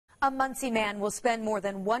A Muncie man will spend more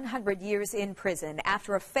than 100 years in prison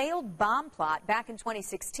after a failed bomb plot back in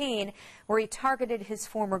 2016 where he targeted his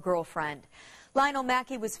former girlfriend. Lionel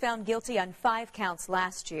Mackey was found guilty on 5 counts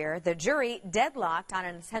last year. The jury deadlocked on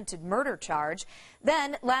an attempted murder charge.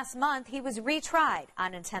 Then last month he was retried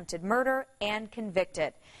on attempted murder and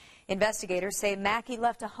convicted. Investigators say Mackey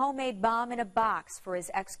left a homemade bomb in a box for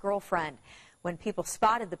his ex-girlfriend. When people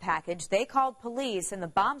spotted the package, they called police and the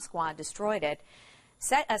bomb squad destroyed it.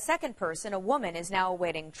 A second person, a woman, is now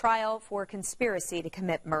awaiting trial for conspiracy to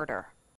commit murder.